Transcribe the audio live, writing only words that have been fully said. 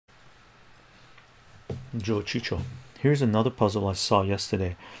Joe Chicho. Here's another puzzle I saw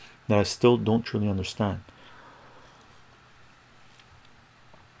yesterday that I still don't truly understand.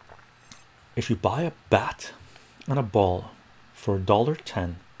 If you buy a bat and a ball for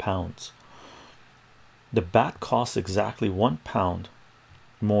 £1.10, the bat costs exactly £1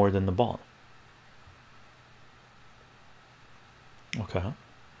 more than the ball. Okay,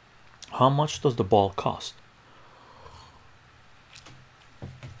 how much does the ball cost?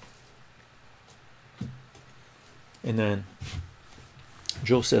 And then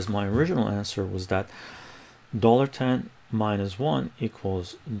Joe says my original answer was that $1.10 minus 1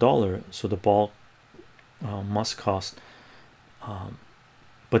 equals dollar, so the ball must cost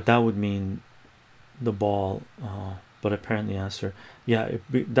but that would mean the ball but apparently answer, yeah,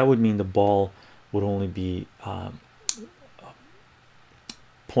 that would mean the ball would only be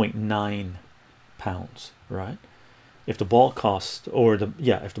 0.9 pounds, right? If the ball cost, or the,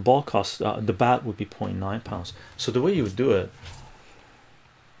 yeah, if the ball costs, the bat would be 0.9 pounds. So the way you would do it,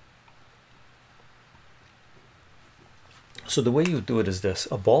 is this: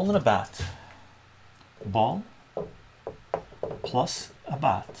 a ball and a bat, ball plus a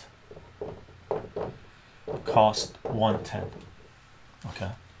bat cost 110.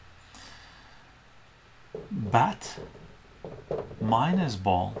 Okay, bat minus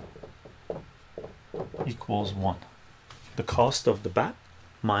ball equals 1. The cost of the bat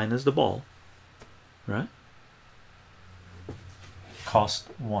minus the ball, right, cost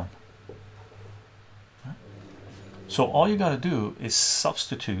 1. Right? So all you got to do is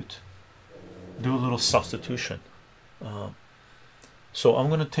substitute, do a little substitution. So I'm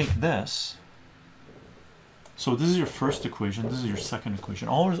going to take this. So this is your first equation, this is your second equation.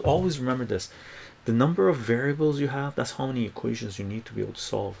 Always remember this: the number of variables you have, that's how many equations you need to be able to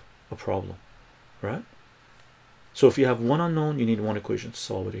solve a problem, right? So if you have one unknown, you need one equation to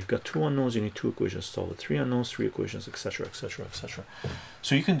solve it. If you've got two unknowns, you need two equations to solve it. Three unknowns, three equations, etc., etc., etc.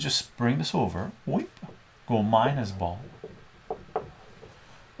 So you can just bring this over, whoop, go minus ball.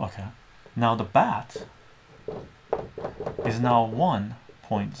 Okay, now the bat is now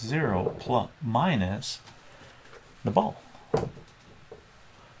 1.0 plus minus the ball,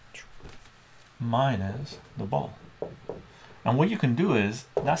 minus the ball. And what you can do is,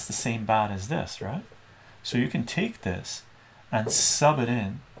 that's the same bat as this, right? So you can take this and sub it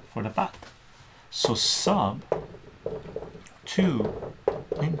in for the bat. So sub 2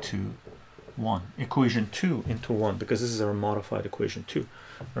 into 1, equation 2 into 1, because this is our modified equation 2,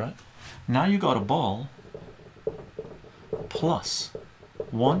 right? Now you got a ball plus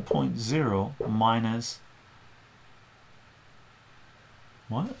 1.0 minus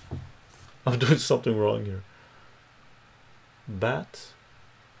what? I'm doing something wrong here. Bat.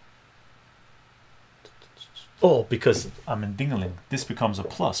 Oh, because I'm in dingling, this becomes a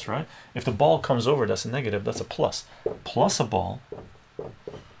plus, right? If the ball comes over, that's a negative, that's a plus. Plus a ball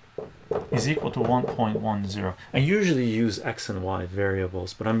is equal to 1.10. I usually use x and y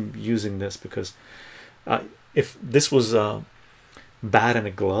variables, but I'm using this because if this was a bat and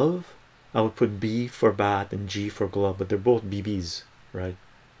a glove, I would put B for bat and G for glove, but they're both BBs, right?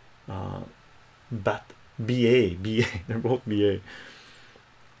 Bat, BA, they're both BA.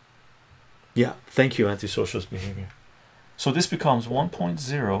 Yeah, thank you, antisocialist behavior. So this becomes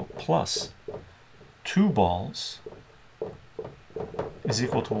 1.0 plus 2 balls is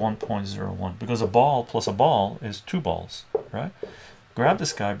equal to 1.01, because a ball plus a ball is 2 balls, right? Grab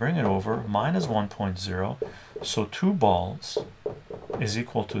this guy, bring it over, minus 1.0, so 2 balls is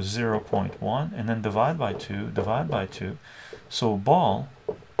equal to 0.1, and then divide by 2, so ball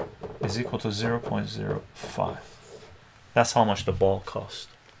is equal to 0.05. That's how much the ball cost.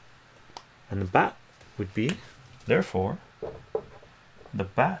 And the bat would be, therefore, the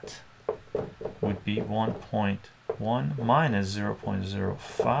bat would be 1.1 minus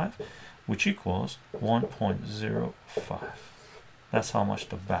 0.05, which equals 1.05. That's how much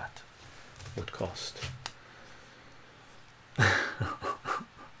the bat would cost.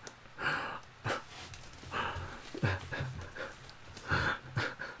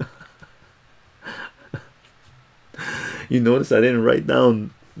 You notice I didn't write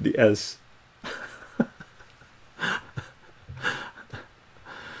down the S.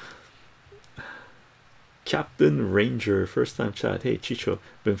 Captain Ranger, first time chat. Hey Chycho,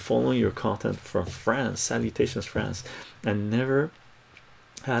 been following your content from France. Salutations France, and never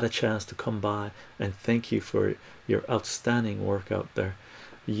had a chance to come by and thank you for your outstanding work out there.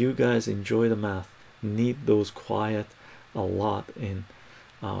 You guys enjoy the math, need those quiet a lot in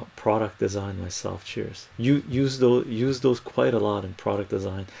product design myself. Cheers. You use those quite a lot in product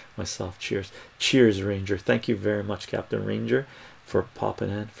design myself. Cheers. Cheers Ranger. Thank you very much, Captain Ranger, for popping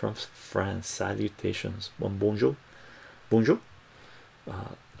in from France. Salutations. Bonjour. Bonjour.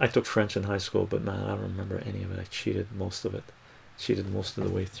 I took French in high school, but man, I don't remember any of it. I cheated most of it. Cheated most of the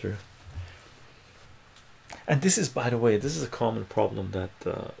way through. And this is, by the way, this is a common problem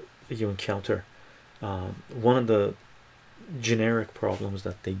that you encounter. One of the generic problems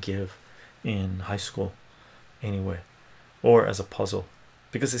that they give in high school, anyway, or as a puzzle,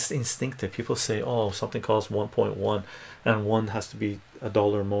 because it's instinctive. People say, oh, something costs 1.1 and one has to be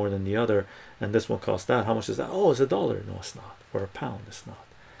 $1 more than the other, and this one costs that. How much is that? Oh, it's $1. No, it's not. Or a pound. It's not.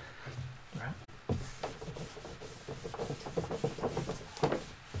 Right?